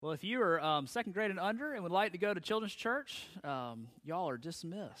Well, if you are second grade and under and would like to go to children's church, y'all are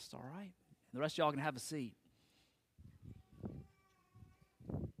dismissed, all right? The rest of y'all can have a seat.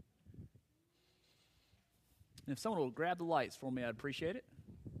 And if someone will grab the lights for me, I'd appreciate it.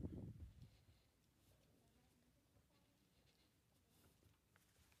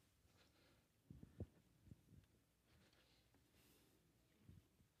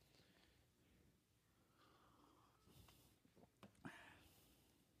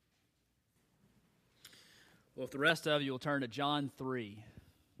 Well, if the rest of you will turn to John 3.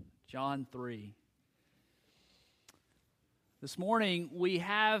 John 3. This morning, we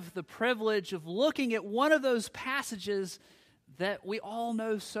have the privilege of looking at one of those passages that we all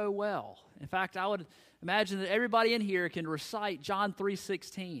know so well. In fact, I would imagine that everybody in here can recite John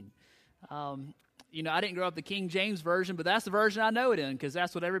 3:16. I didn't grow up the King James Version, but that's the version I know it in because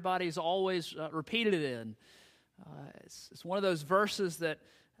that's what everybody's always repeated it in. It's one of those verses that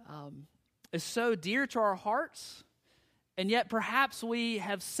is so dear to our hearts, and yet perhaps we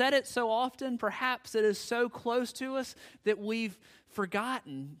have said it so often, perhaps it is so close to us that we've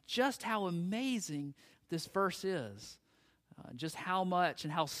forgotten just how amazing this verse is, just how much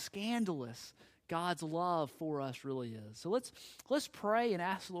and how scandalous God's love for us really is. So let's pray and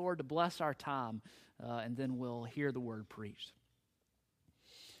ask the Lord to bless our time, and then we'll hear the word preached.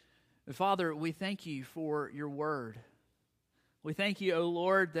 Father, we thank you for your word. We thank you, O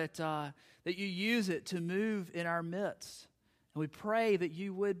Lord, that you use it to move in our midst. And we pray that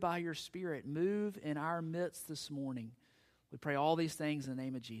you would, by your Spirit, move in our midst this morning. We pray all these things in the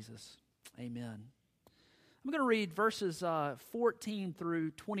name of Jesus. Amen. I'm going to read verses 14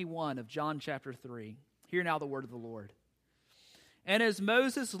 through 21 of John chapter 3. Hear now the word of the Lord. And as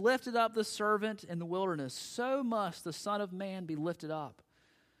Moses lifted up the servant in the wilderness, so must the Son of Man be lifted up,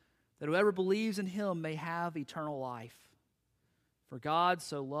 that whoever believes in him may have eternal life. For God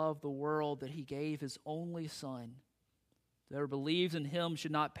so loved the world that he gave his only Son. Whoever believes in him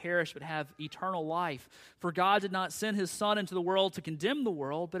should not perish but have eternal life. For God did not send his Son into the world to condemn the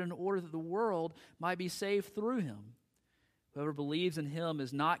world, but in order that the world might be saved through him. Whoever believes in him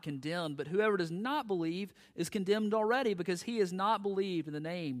is not condemned, but whoever does not believe is condemned already, because he has not believed in the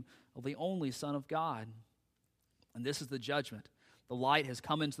name of the only Son of God. And this is the judgment. The light has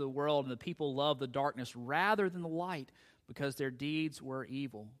come into the world, and the people love the darkness rather than the light, because their deeds were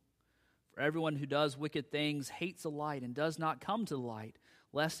evil. For everyone who does wicked things hates the light and does not come to the light,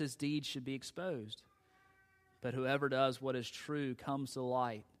 lest his deeds should be exposed. But whoever does what is true comes to the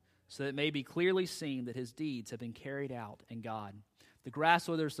light, so that it may be clearly seen that his deeds have been carried out in God. The grass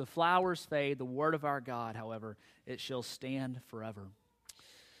withers, the flowers fade, the word of our God, however, it shall stand forever.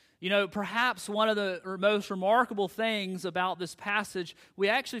 Perhaps one of the most remarkable things about this passage we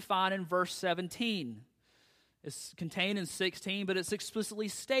actually find in verse 17. It's contained in 16, but it's explicitly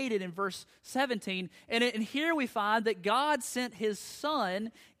stated in verse 17. And here we find that God sent his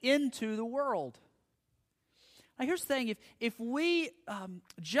Son into the world. Now here's the thing, if we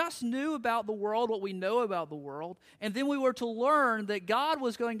just knew about the world what we know about the world, and then we were to learn that God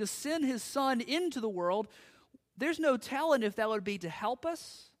was going to send his Son into the world, there's no telling if that would be to help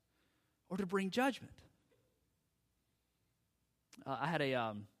us or to bring judgment. I had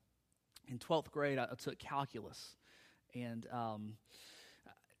in 12th grade, I took calculus, and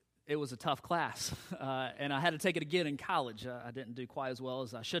it was a tough class, and I had to take it again in college. I didn't do quite as well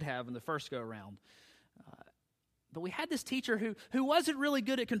as I should have in the first go-around. But we had this teacher who wasn't really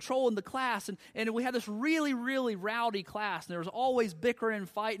good at controlling the class, and we had this really, really rowdy class, and there was always bickering,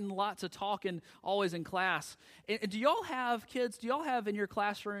 fighting, lots of talking always in class. And do y'all have, kids, do y'all have in your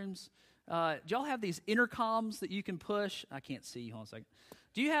classrooms, do y'all have these intercoms that you can push? I can't see you, hold on a second.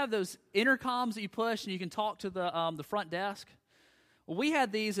 Do you have those intercoms that you push and you can talk to the front desk? Well, we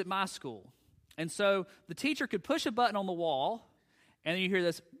had these at my school. And so the teacher could push a button on the wall, and then you hear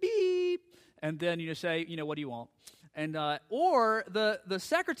this beep, and then you just say, what do you want? And or the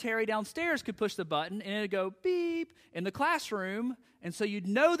secretary downstairs could push the button, and it would go beep in the classroom, and so you'd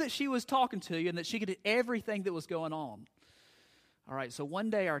know that she was talking to you and that she could do everything that was going on. All right, so one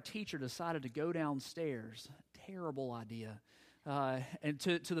day our teacher decided to go downstairs. Terrible idea. And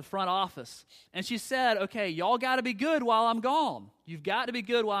to the front office. And she said, okay, y'all got to be good while I'm gone. You've got to be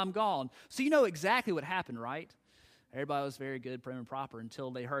good while I'm gone. So you know exactly what happened, right? Everybody was very good, prim and proper, until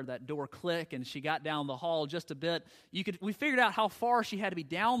they heard that door click and she got down the hall just a bit. We figured out how far she had to be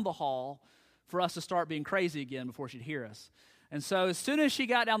down the hall for us to start being crazy again before she'd hear us. And so as soon as she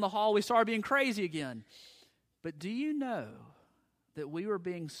got down the hall, we started being crazy again. But do you know that we were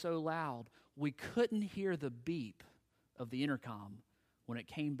being so loud, we couldn't hear the beep of the intercom when it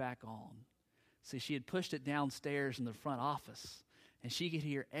came back on? See, she had pushed it downstairs in the front office, and she could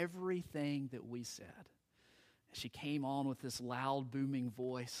hear everything that we said. She came on with this loud, booming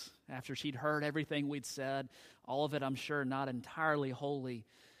voice after she'd heard everything we'd said, all of it, I'm sure, not entirely holy.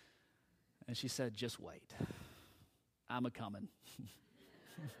 And she said, "Just wait. I'm a-coming."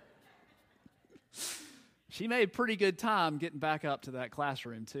 She made pretty good time getting back up to that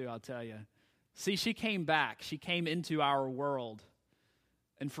classroom, too, I'll tell you. See, she came back. She came into our world.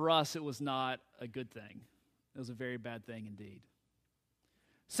 And for us, it was not a good thing. It was a very bad thing indeed.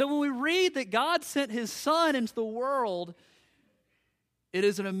 So when we read that God sent his Son into the world, it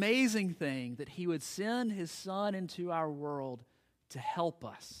is an amazing thing that he would send his Son into our world to help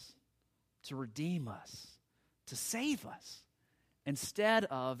us, to redeem us, to save us, instead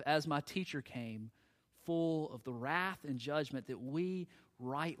of, as my teacher came, full of the wrath and judgment that we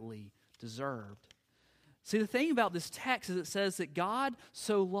rightly deserved. See, the thing about this text is it says that God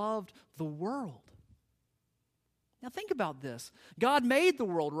so loved the world. Now think about this. God made the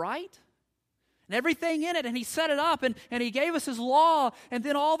world, right? And everything in it, and he set it up, and he gave us his law, and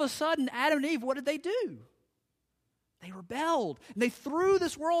then all of a sudden, Adam and Eve, what did they do? They rebelled, and they threw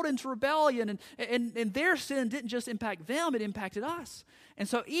this world into rebellion, and their sin didn't just impact them, it impacted us. And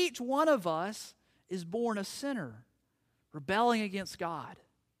so each one of us is born a sinner, rebelling against God.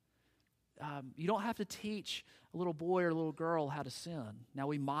 You don't have to teach a little boy or a little girl how to sin. Now,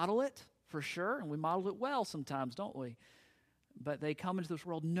 we model it, for sure, and we model it well sometimes, don't we? But they come into this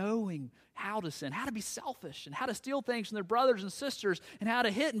world knowing how to sin, how to be selfish, and how to steal things from their brothers and sisters, and how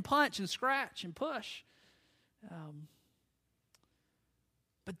to hit and punch and scratch and push.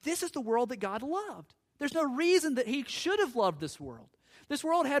 But this is the world that God loved. There's no reason that he should have loved this world. This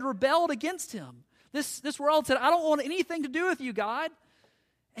world had rebelled against him. This world said, "I don't want anything to do with you, God."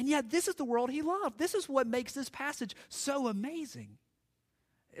 And yet this is the world he loved. This is what makes this passage so amazing.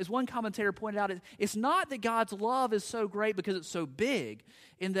 As one commentator pointed out, it's not that God's love is so great because it's so big,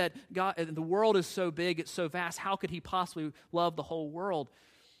 in that the world is so big, it's so vast, how could he possibly love the whole world?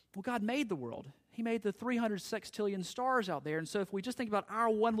 Well, God made the world. He made the 300 sextillion stars out there. And so if we just think about our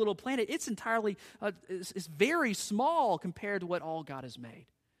one little planet, it's entirely, it's very small compared to what all God has made.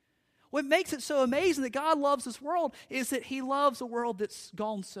 What makes it so amazing that God loves this world is that he loves a world that's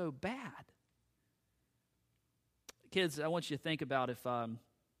gone so bad. Kids, I want you to think about if...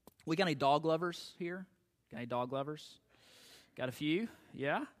 we got any dog lovers here? Got any dog lovers? Got a few?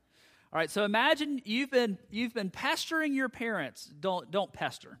 Yeah? All right, so imagine you've been pestering your parents. Don't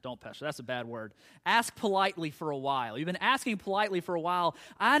pester. That's a bad word. Ask politely for a while. You've been asking politely for a while,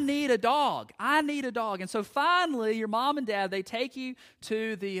 "I need a dog. I need a dog." And so finally, your mom and dad, they take you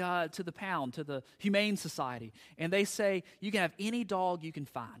to the pound, to the Humane Society, and they say, "You can have any dog you can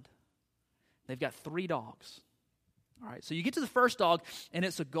find." They've got 3 dogs. All right, so you get to the first dog, and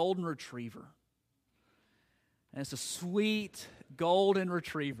it's a golden retriever. And it's a sweet golden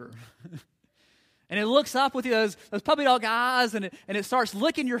retriever. And it looks up with you, those puppy dog eyes, and it starts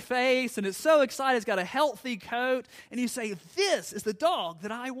licking your face, and it's so excited. It's got a healthy coat, and you say, "This is the dog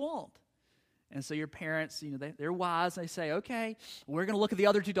that I want." And so your parents, they're wise, and they say, "Okay, we're going to look at the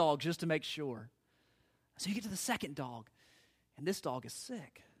other 2 dogs just to make sure." So you get to the second dog, and this dog is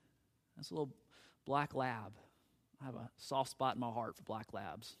sick. That's a little black lab. I have a soft spot in my heart for black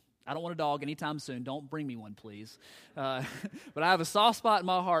labs. I don't want a dog anytime soon. Don't bring me one, please. But I have a soft spot in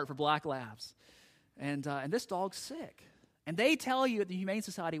my heart for black labs. And this dog's sick. And they tell you at the Humane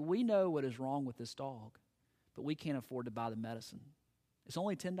Society, "We know what is wrong with this dog, but we can't afford to buy the medicine. It's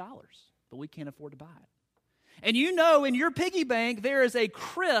only $10, but we can't afford to buy it." And in your piggy bank, there is a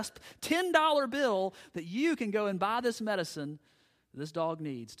crisp $10 bill that you can go and buy this medicine this dog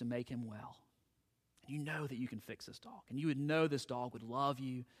needs to make him well. You know that you can fix this dog. And you would know this dog would love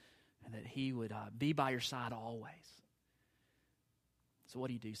you and that he would be by your side always. So what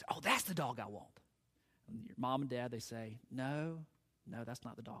do? You say, "Oh, that's the dog I want." And your mom and dad, they say, No, that's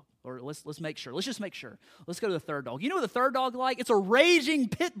not the dog. Or let's make sure. Let's just make sure. Let's go to the third dog. You know what the third dog is like? It's a raging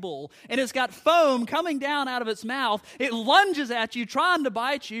pit bull, and it's got foam coming down out of its mouth. It lunges at you, trying to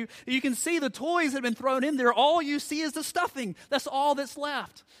bite you. You can see the toys that have been thrown in there. All you see is the stuffing. That's all that's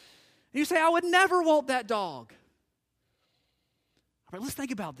left. And you say, "I would never want that dog." All right, let's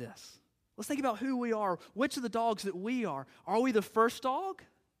think about this. Let's think about who we are. Which of the dogs that we are? Are we the first dog?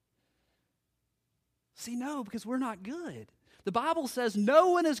 See, no, because we're not good. The Bible says no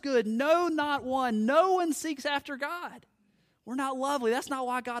one is good, no, not one. No one seeks after God. We're not lovely. That's not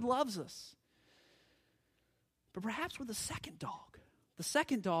why God loves us. But perhaps we're the second dog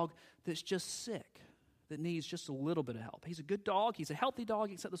that's just sick, that needs just a little bit of help. He's a good dog. He's a healthy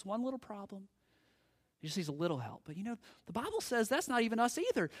dog, except this one little problem. He just needs a little help. But the Bible says that's not even us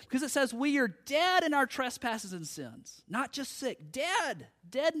either, because it says we are dead in our trespasses and sins. Not just sick, dead.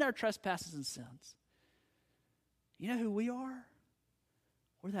 Dead in our trespasses and sins. You know who we are?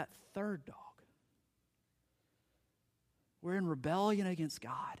 We're that third dog. We're in rebellion against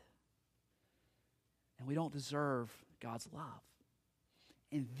God. And we don't deserve God's love.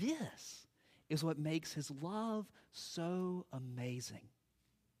 And this is what makes his love so amazing.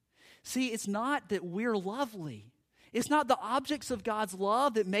 See, it's not that we're lovely. It's not the objects of God's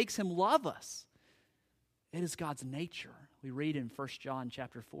love that makes him love us. It is God's nature. We read in 1 John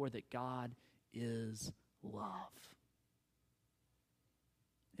chapter 4 that God is love.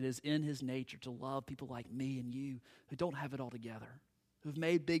 It is in his nature to love people like me and you who don't have it all together, who've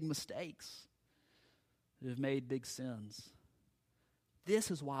made big mistakes, who have made big sins.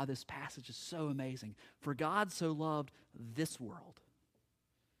 This is why this passage is so amazing. For God so loved this world,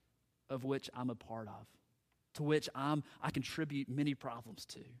 of which I'm a part of, to which I contribute many problems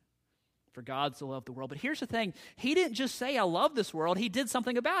to. For God so loved the world. But here's the thing. He didn't just say, I love this world. He did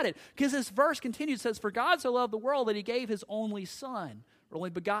something about it. Because this verse continues, it says, for God so loved the world that he gave his only son, or only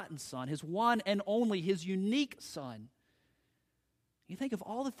begotten son, his one and only, his unique son. You think of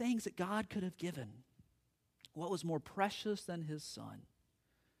all the things that God could have given. What was more precious than his son?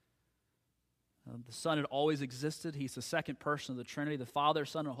 The Son had always existed. He's the second person of the Trinity. The Father,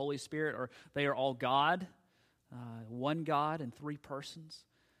 Son, and Holy Spirit, they are all God. One God in three persons.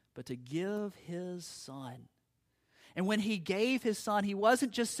 But to give his Son. And when he gave his Son, he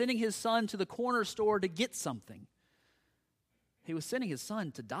wasn't just sending his Son to the corner store to get something. He was sending his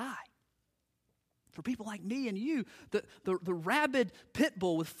Son to die. For people like me and you, the rabid pit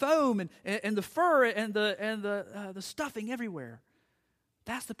bull with foam and the fur and the stuffing everywhere.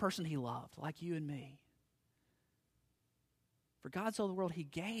 That's the person he loved, like you and me. For God so loved the world, he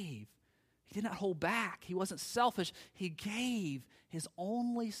gave. He did not hold back. He wasn't selfish. He gave his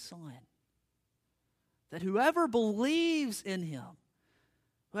only Son. That whoever believes in him,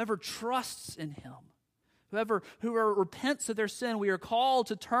 whoever trusts in him, whoever repents of their sin, we are called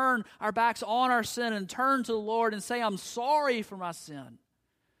to turn our backs on our sin and turn to the Lord and say, I'm sorry for my sin. And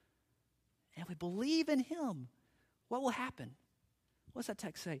if we believe in him, what will happen? What's that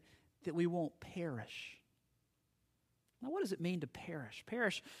text say? That we won't perish. Now, what does it mean to perish?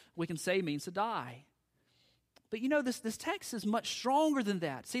 Perish, we can say, means to die. But this text is much stronger than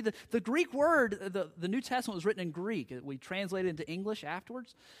that. See, the Greek word, the New Testament was written in Greek. We translated it into English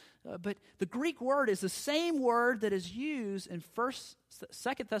afterwards. But the Greek word is the same word that is used in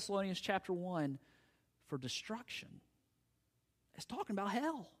 2 Thessalonians chapter 1 for destruction. It's talking about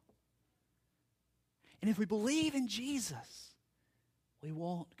hell. And if we believe in Jesus, we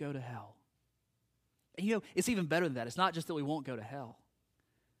won't go to hell. And it's even better than that. It's not just that we won't go to hell.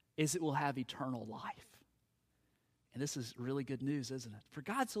 It's that we'll have eternal life. And this is really good news, isn't it? For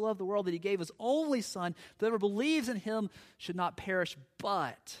God so loved the world that he gave his only Son, that whoever believes in him should not perish,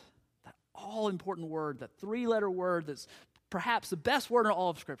 but, that all-important word, that three-letter word that's perhaps the best word in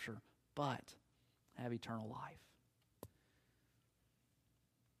all of Scripture, but have eternal life.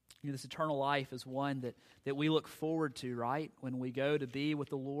 This eternal life is one that we look forward to, right? When we go to be with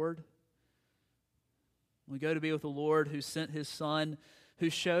the Lord. When we go to be with the Lord who sent his Son,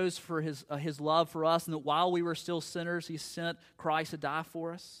 who shows for his love for us, and that while we were still sinners, he sent Christ to die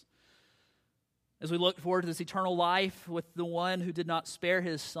for us. As we look forward to this eternal life with the one who did not spare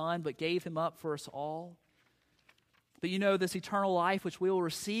his Son, but gave him up for us all. But this eternal life which we will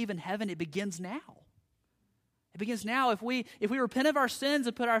receive in heaven, it begins now. It begins now. If we repent of our sins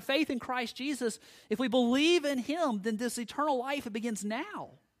and put our faith in Christ Jesus, if we believe in him, then this eternal life, it begins now.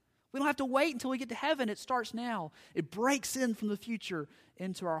 We don't have to wait until we get to heaven. It starts now. It breaks in from the future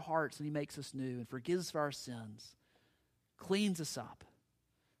into our hearts, and he makes us new and forgives us for our sins, cleans us up.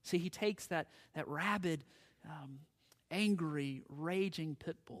 See, he takes that rabid, angry, raging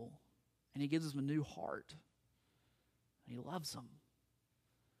pit bull, and he gives us a new heart. And he loves them.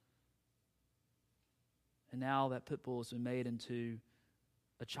 And now that pit bull has been made into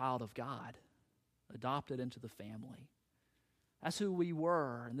a child of God, adopted into the family. That's who we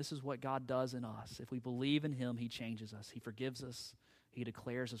were, and this is what God does in us. If we believe in him, he changes us. He forgives us. He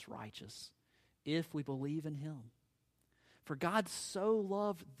declares us righteous. If we believe in him. For God so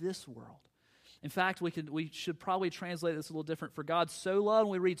loved this world. In fact, we should probably translate this a little different. For God so loved,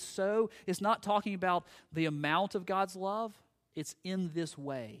 when we read so, it's not talking about the amount of God's love. It's in this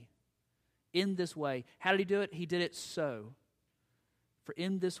way. In this way. How did he do it? He did it so. For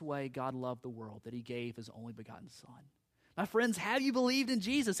in this way, God loved the world, that he gave his only begotten Son. My friends, have you believed in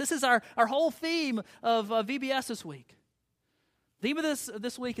Jesus? This is our whole theme of VBS this week. The theme of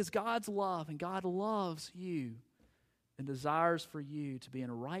this week is God's love, and God loves you and desires for you to be in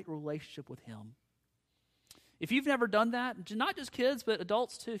a right relationship with Him. If you've never done that, not just kids, but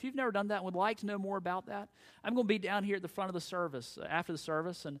adults too, if you've never done that and would like to know more about that, I'm going to be down here at the front of the service, after the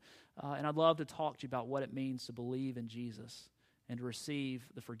service, and I'd love to talk to you about what it means to believe in Jesus and to receive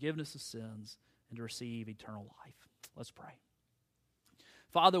the forgiveness of sins and to receive eternal life. Let's pray.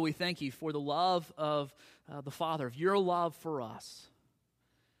 Father, we thank you for the love of the Father, of your love for us.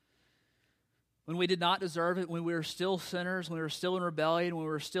 When we did not deserve it, when we were still sinners, when we were still in rebellion, when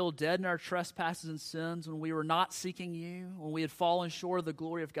we were still dead in our trespasses and sins, when we were not seeking you, when we had fallen short of the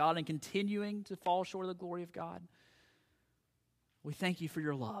glory of God and continuing to fall short of the glory of God, we thank you for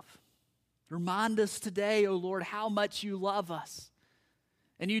your love. Remind us today, O Lord, how much you love us.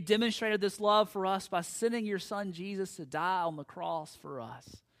 And you demonstrated this love for us by sending your Son Jesus to die on the cross for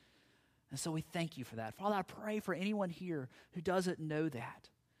us. And so we thank you for that. Father, I pray for anyone here who doesn't know that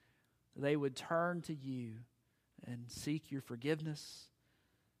they would turn to you and seek your forgiveness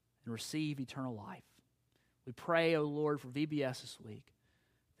and receive eternal life. We pray, O Lord, for VBS this week,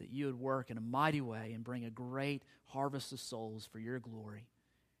 that you would work in a mighty way and bring a great harvest of souls for your glory.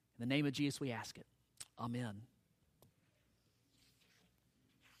 In the name of Jesus, we ask it. Amen.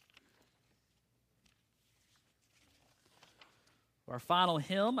 Our final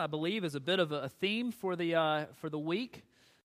hymn, I believe, is a bit of a theme for the week.